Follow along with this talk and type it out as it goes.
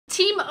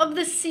team of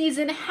the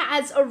season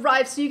has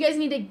arrived, so you guys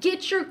need to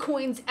get your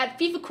coins at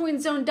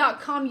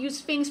FIFACoinZone.com.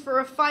 Use Fangs for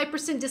a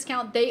 5%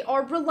 discount. They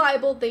are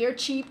reliable, they are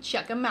cheap,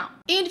 check them out.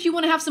 And if you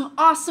want to have some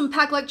awesome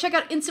pack luck, check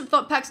out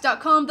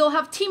InstantFuntPacks.com. They'll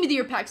have Team of the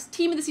Year packs,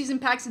 Team of the Season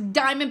packs,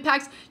 Diamond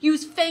packs.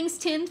 Use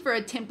Fangs10 for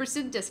a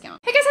 10% discount.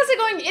 Hey guys, how's it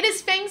going? It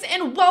is Fangs,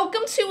 and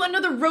welcome to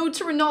another Road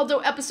to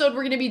Ronaldo episode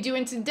we're going to be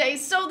doing today.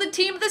 So the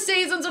Team of the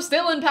Seasons are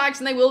still in packs,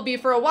 and they will be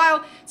for a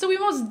while, so we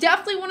most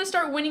definitely want to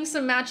start winning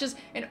some matches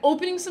and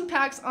opening some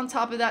packs on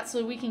top of that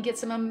so we can get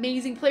some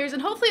amazing players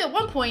and hopefully at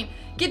one point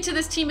get to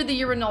this Team of the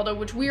Year Ronaldo,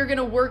 which we are going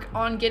to work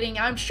on getting.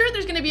 I'm sure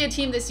there's going to be a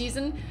team this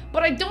season,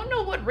 but I don't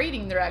know what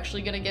rating they're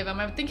actually going to give him.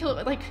 I think he'll,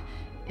 like,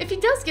 if he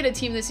does get a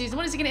team this season,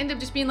 what is he going to end up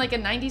just being, like a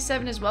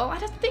 97 as well?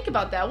 I'd have to think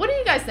about that. What do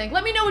you guys think?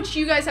 Let me know what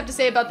you guys have to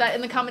say about that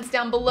in the comments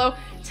down below.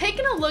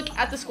 Taking a look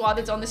at the squad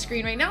that's on the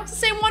screen right now, it's the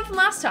same one from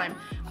last time.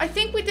 I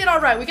think we did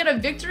all right. We got a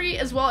victory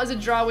as well as a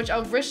draw, which I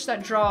wish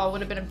that draw would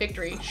have been a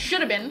victory.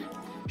 Should have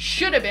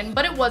been,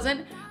 but it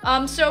wasn't.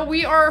 So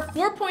we are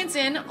 4 points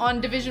in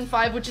on Division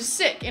 5, which is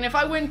sick. And if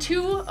I win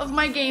 2 of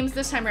my games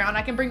this time around,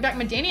 I can bring back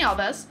my Dani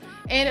Alves,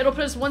 and it'll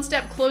put us one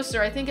step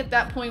closer. I think at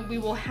that point we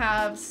will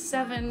have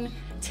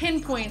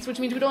 10 points, which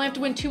means we'd only have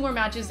to win 2 more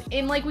matches,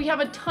 and like we have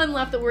a ton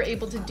left that we're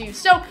able to do.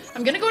 So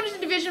I'm gonna go into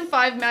Division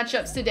 5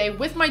 matchups today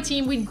with my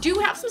team. We do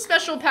have some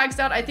special packs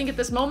out, I think, at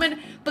this moment,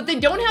 but they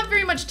don't have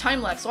very much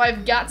time left, so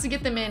I've got to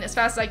get them in as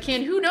fast as I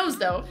can. Who knows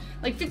though?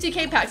 Like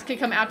 50k packs could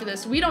come after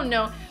this. We don't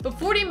know, but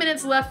 40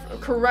 minutes left,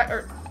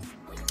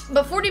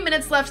 but 40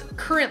 minutes left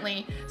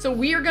currently, so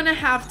we are gonna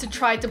have to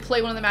try to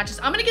play one of the matches.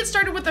 I'm gonna get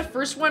started with the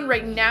first one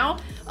right now.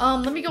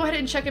 Let me go ahead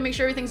and check and make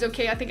sure everything's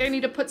okay. I think I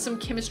need to put some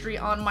chemistry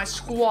on my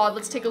squad.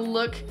 Let's take a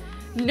look.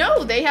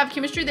 No, they have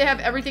chemistry, they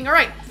have everything. All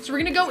right, so we're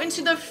gonna go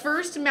into the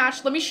first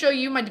match. Let me show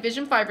you my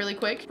Division 5 really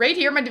quick. Right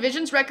here, my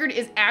division's record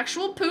is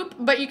actual poop,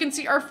 but you can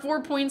see our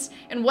 4 points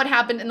and what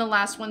happened in the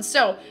last one.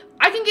 So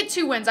I can get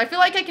 2 wins. I feel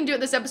like I can do it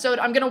this episode.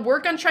 I'm gonna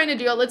work on trying to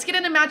do it. Let's get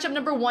into matchup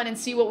number 1 and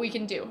see what we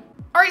can do.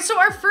 All right, so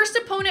our first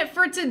opponent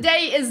for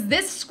today is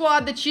this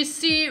squad that you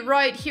see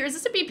right here. Is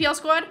this a BPL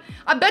squad?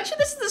 I bet you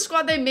this is the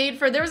squad they made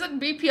for, there was a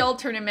BPL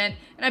tournament,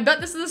 and I bet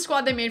this is the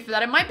squad they made for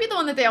that. It might be the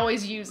one that they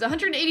always use.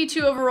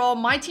 182 overall.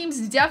 My team's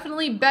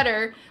definitely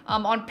better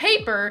on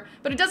paper,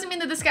 but it doesn't mean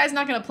that this guy's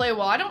not gonna play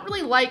well. I don't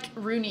really like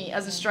Rooney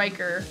as a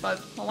striker, but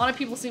a lot of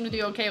people seem to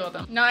do okay with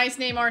him. Nice,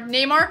 Neymar.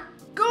 Neymar,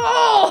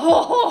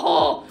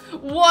 go!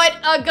 What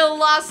a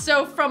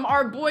golazo from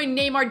our boy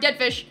Neymar.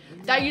 Deadfish.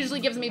 That usually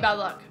gives me bad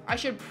luck. I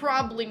should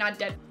probably not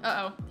dead.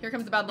 Uh-oh, here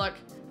comes the bad luck.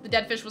 The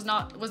dead fish was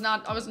not, I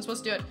wasn't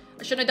supposed to do it.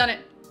 I shouldn't have done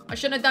it. I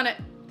shouldn't have done it.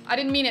 I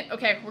didn't mean it.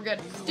 Okay, we're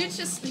good. Dude's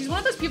just, he's one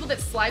of those people that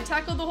slide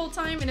tackle the whole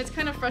time, and it's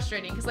kind of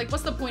frustrating, because like,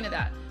 what's the point of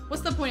that?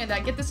 What's the point of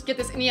that? Get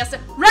this, and he has to,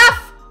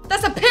 ref!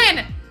 That's a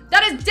pin!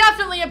 That is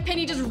definitely a pin.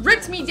 He just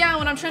ripped me down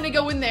when I'm trying to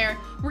go in there.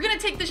 We're gonna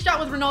take this shot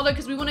with Ronaldo,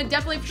 because we want to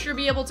definitely for sure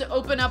be able to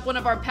open up one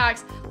of our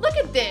packs. Look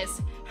at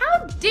this.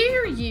 How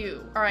dare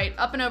you? All right,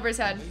 up and over his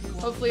head.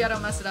 Hopefully I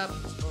don't mess it up.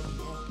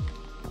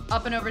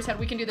 Up and over his head.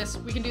 We can do this.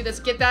 We can do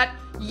this. Get that.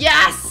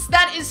 Yes!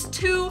 That is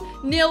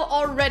 2-0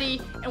 already.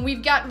 And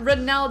we've got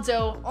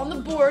Ronaldo on the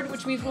board,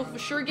 which means we'll for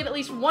sure get at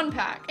least 1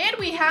 pack. And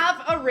we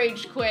have a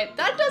rage quit.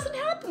 That doesn't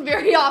happen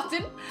very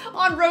often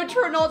on Road to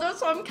Ronaldo,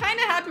 so I'm kind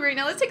of happy right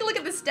now. Let's take a look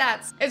at the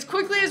stats. As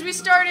quickly as we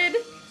started,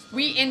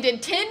 we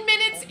ended 10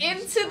 minutes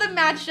into the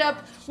matchup.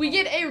 We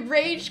get a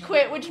rage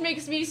quit, which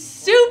makes me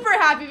super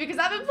happy because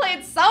I've been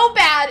playing so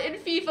bad in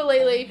FIFA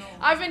lately.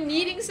 I've been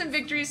needing some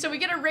victories, so we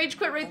get a rage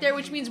quit right there,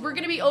 which means we're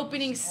going to be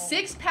opening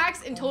 6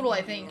 packs in total,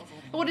 I think.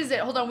 What is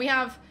it? Hold on, I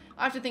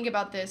have to think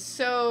about this.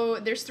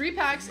 So there's 3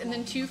 packs and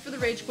then 2 for the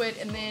rage quit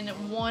and then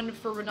 1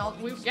 for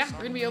Ronaldo. Yeah, we're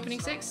going to be opening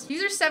 6.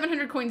 These are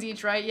 700 coins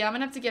each, right? Yeah, I'm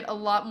going to have to get a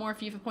lot more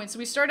FIFA points. So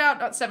we start out,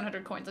 not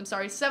 700 coins, I'm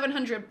sorry,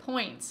 700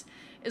 points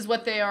is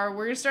what they are.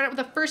 We're gonna start out with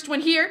the first one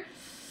here.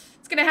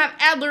 It's gonna have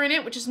Adler in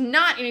it, which is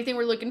not anything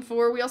we're looking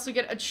for. We also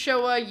get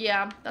Ochoa.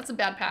 Yeah, that's a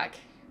bad pack.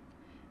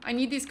 I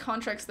need these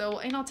contracts though,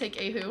 and I'll take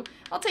Ahu.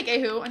 I'll take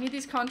Ahu. I need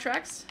these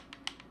contracts.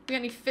 We got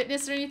any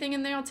fitness or anything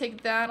in there? I'll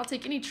take that. I'll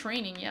take any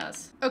training,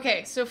 yes.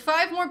 Okay, so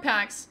 5 more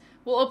packs.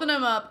 We'll open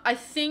them up. I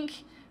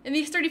think in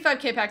these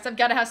 35k packs, I've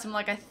got to have some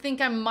luck. I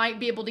think I might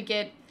be able to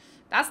get,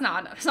 that's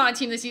not a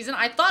team this season.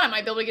 I thought I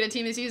might be able to get a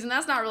team this season.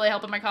 That's not really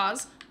helping my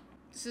cause.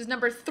 This is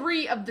number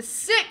 3 of the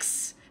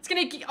 6. It's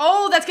gonna,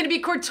 oh, that's gonna be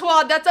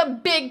Courtois. That's a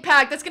big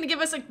pack. That's gonna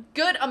give us a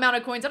good amount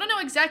of coins. I don't know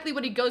exactly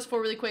what he goes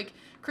for really quick.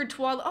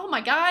 Courtois, oh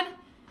my God.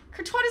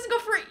 Courtois doesn't go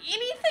for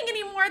anything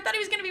anymore. I thought he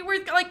was gonna be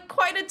worth like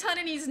quite a ton,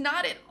 and he's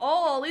not at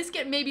all. At least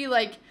get maybe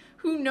like,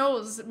 who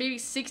knows, maybe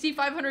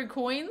 6,500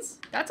 coins?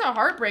 That's a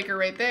heartbreaker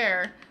right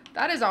there.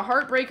 That is a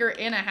heartbreaker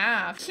and a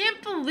half.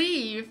 Can't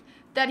believe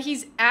that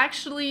he's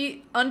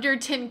actually under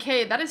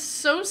 10k. That is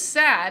so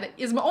sad.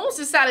 Is almost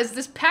as sad as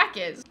this pack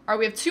is. All right,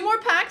 we have 2 more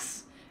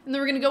packs, and then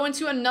we're gonna go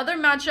into another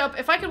matchup.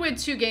 If I could win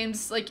 2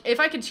 games, like if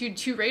I could do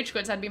 2 rage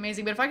quits, that'd be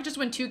amazing. But if I could just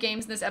win 2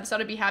 games in this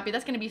episode, I'd be happy.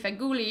 That's gonna be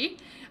Faguli.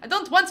 I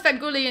don't want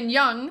Faguli and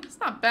Young. It's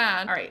not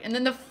bad. All right, and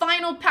then the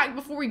final pack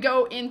before we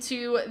go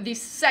into the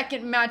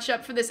second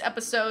matchup for this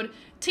episode.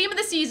 Team of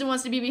the season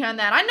wants to be behind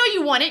that. I know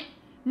you want it.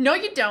 No,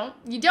 you don't.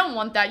 You don't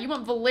want that. You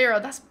want Valero.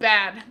 That's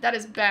bad. That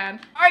is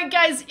bad. All right,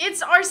 guys,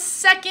 it's our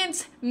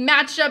second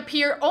matchup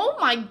here. Oh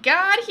my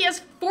God, he has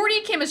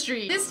 40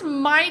 chemistry. This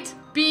might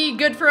be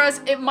good for us.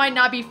 It might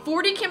not be.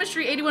 40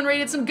 chemistry, 81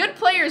 rated. Some good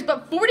players,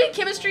 but 40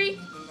 chemistry?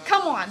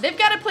 Come on. They've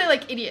got to play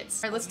like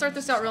idiots. All right, let's start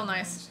this out real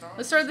nice.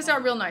 Let's start this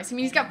out real nice. I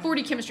mean, he's got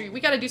 40 chemistry. We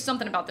got to do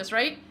something about this,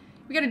 right?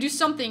 We got to do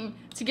something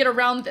to get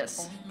around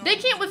this. They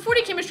can't, with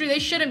 40 chemistry, they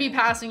shouldn't be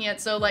passing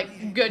it so,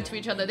 like, good to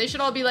each other. They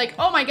should all be like,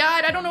 oh my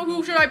God, I don't know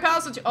who should I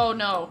pass it to. Oh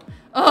no.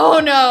 Oh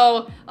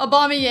no.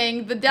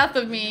 Aubameyang, the death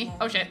of me.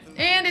 Oh shit.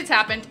 And it's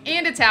happened.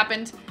 And it's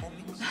happened.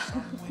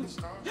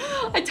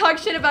 I talk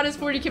shit about his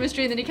 40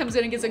 chemistry and then he comes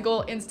in and gets a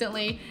goal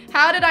instantly.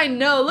 How did I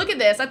know? Look at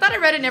this. I thought I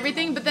read it and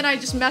everything, but then I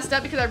just messed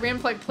up because I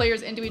ran like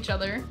players into each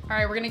other. All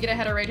right, we're gonna get a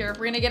header right here.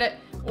 We're gonna get it,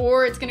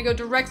 or it's gonna go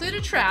directly to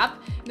trap.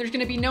 And there's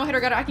gonna be no header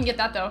gutter. I can get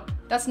that though.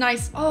 That's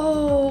nice.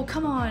 Oh,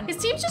 come on. His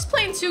team's just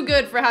playing too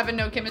good for having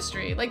no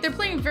chemistry. Like, they're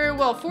playing very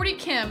well. 40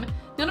 chem.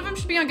 None of them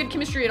should be on good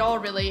chemistry at all,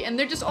 really. And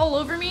they're just all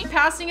over me.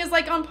 Passing is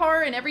like on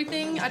par and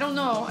everything. I don't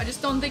know. I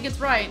just don't think it's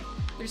right.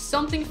 There's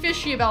something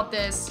fishy about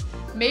this.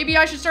 Maybe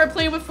I should start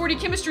playing with 40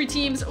 chemistry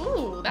teams.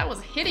 Ooh, that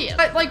was hideous.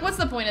 But, like, what's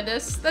the point of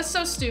this? That's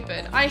so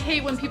stupid. I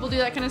hate when people do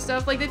that kind of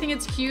stuff. Like, they think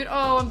it's cute.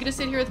 Oh, I'm gonna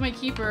sit here with my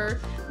keeper.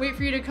 Wait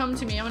for you to come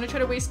to me. I'm gonna try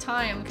to waste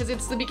time because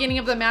it's the beginning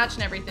of the match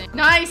and everything.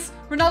 Nice.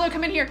 Ronaldo,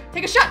 come in here.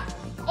 Take a shot.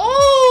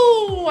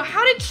 Oh,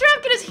 how did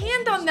Trap get his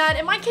hand on that?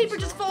 And my keeper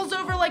just falls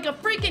over like a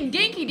freaking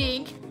dinky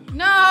dink.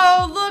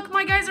 No, look,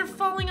 my guys are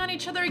falling on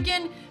each other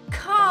again.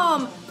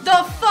 Come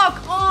the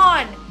fuck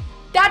on.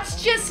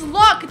 That's just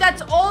luck.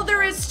 That's all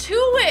there is to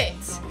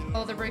it.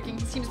 Oh, they're breaking.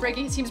 His team's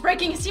breaking. His team's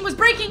breaking. His team was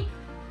breaking.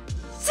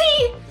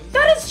 See?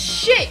 That is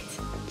shit.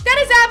 That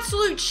is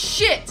absolute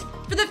shit.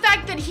 For the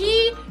fact that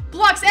he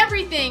blocks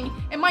everything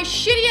and my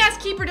shitty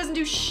ass keeper doesn't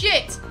do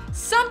shit.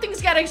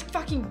 Something's gotta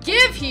fucking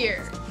give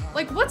here.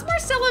 Like, what's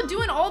Marcelo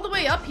doing all the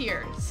way up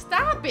here?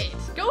 Stop it.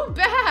 Go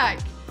back.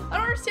 I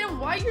don't understand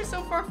why you're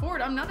so far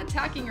forward. I'm not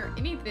attacking or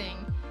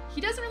anything. He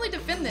doesn't really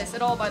defend this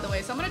at all, by the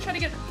way, so I'm gonna try to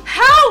get—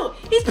 How?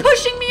 He's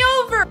pushing me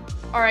over!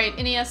 All right,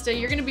 Iniesta,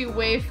 you're gonna be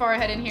way far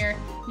ahead in here.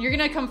 You're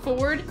gonna come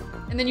forward,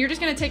 and then you're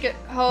just gonna take it—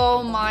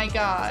 Oh my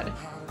God.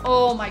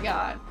 Oh my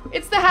God.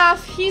 It's the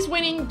half. He's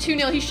winning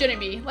 2-0. He shouldn't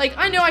be. Like,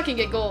 I know I can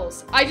get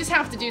goals. I just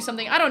have to do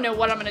something. I don't know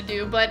what I'm gonna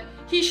do, but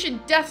he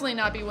should definitely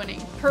not be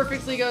winning.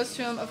 Perfectly goes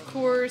to him, of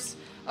course.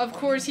 Of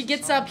course, he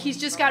gets up. He's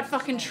just got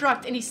fucking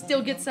trucked, and he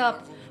still gets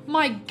up.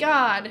 My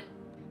God.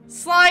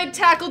 Slide,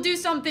 tackle, do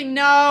something.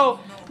 No.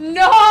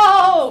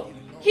 No!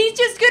 He's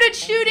just good at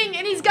shooting,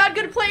 and he's got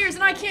good players,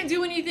 and I can't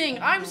do anything.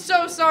 I'm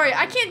so sorry.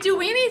 I can't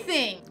do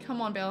anything.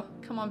 Come on, Bale.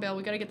 Come on, Bale.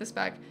 We gotta get this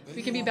back.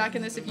 We can be back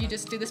in this if you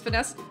just do this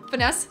finesse.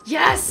 Finesse.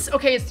 Yes!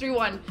 Okay, it's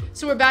 3-1.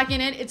 So we're back in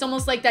it. It's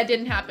almost like that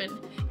didn't happen.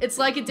 It's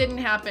like it didn't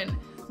happen.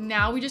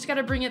 Now we just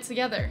gotta bring it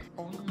together.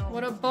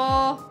 What a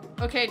ball.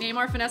 Okay,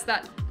 Neymar, finesse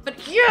that.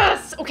 But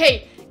yes!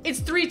 Okay, it's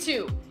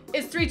 3-2.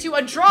 It's 3-2.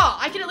 A draw.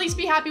 I can at least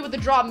be happy with a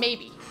draw,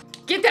 maybe.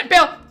 Get that,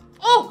 Bale.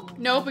 Oh,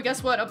 no, but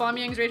guess what?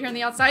 Aubameyang's right here on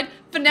the outside.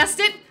 Finessed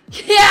it.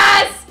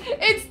 Yes!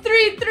 It's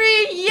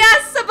 3-3.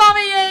 Yes,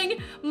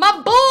 Aubameyang,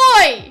 my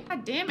boy.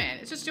 God damn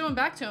it. It's just doing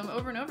back to him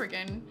over and over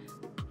again.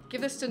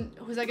 Give this to—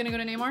 Was that going to go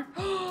to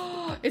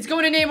Neymar? It's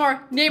going to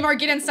Neymar. Neymar,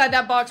 get inside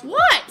that box.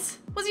 What?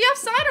 Was he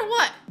offside or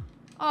what?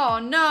 Oh,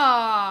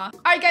 nah.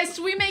 All right, guys,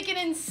 so we make an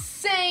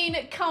insane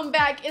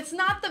comeback. It's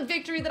not the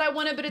victory that I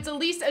wanted, but it's at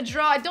least a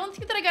draw. I don't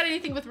think that I got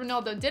anything with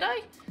Ronaldo. Did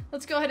I?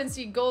 Let's go ahead and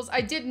see goals.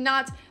 I did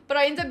not, but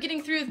I ended up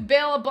getting through with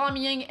Bale,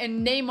 Aubameyang,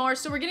 and Neymar.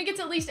 So we're going to get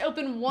to at least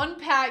open one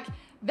pack.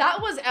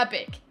 That was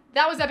epic.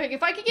 That was epic.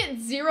 If I could get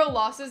 0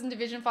 losses in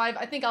Division 5,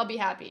 I think I'll be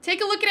happy.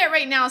 Take a look at it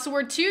right now. So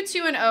we're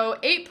 2-2-0,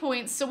 8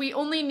 points. So we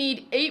only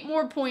need 8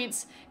 more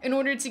points in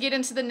order to get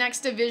into the next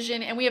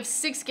division. And we have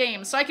 6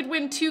 games. So I could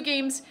win 2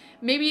 games,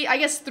 maybe, I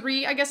guess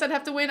 3. I guess I'd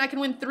have to win. I can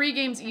win 3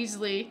 games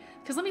easily.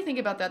 Because let me think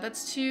about that.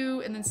 That's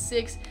 2 and then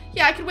 6.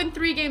 Yeah, I could win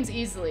 3 games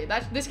easily.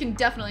 This can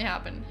definitely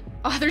happen.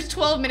 Oh, there's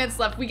 12 minutes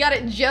left. We got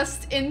it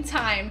just in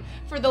time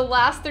for the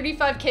last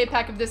 35K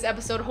pack of this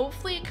episode.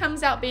 Hopefully it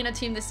comes out being a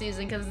team this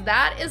season because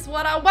that is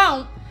what I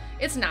want.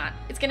 It's not.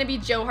 It's going to be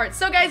Joe Hart.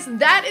 So guys,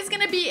 that is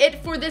going to be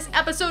it for this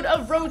episode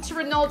of Road to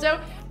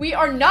Ronaldo. We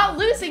are not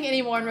losing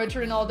anymore in Road to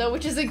Ronaldo,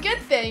 which is a good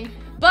thing,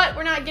 but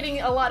we're not getting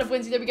a lot of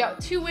wins either. We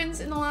got 2 wins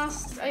in the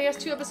last, I guess,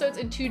 2 episodes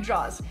and 2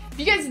 draws. If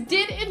you guys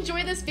did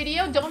enjoy this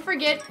video, don't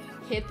forget,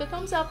 hit the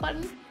thumbs up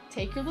button,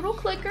 take your little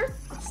clicker,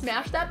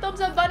 smash that thumbs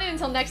up button.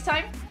 Until next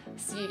time,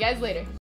 see you guys later.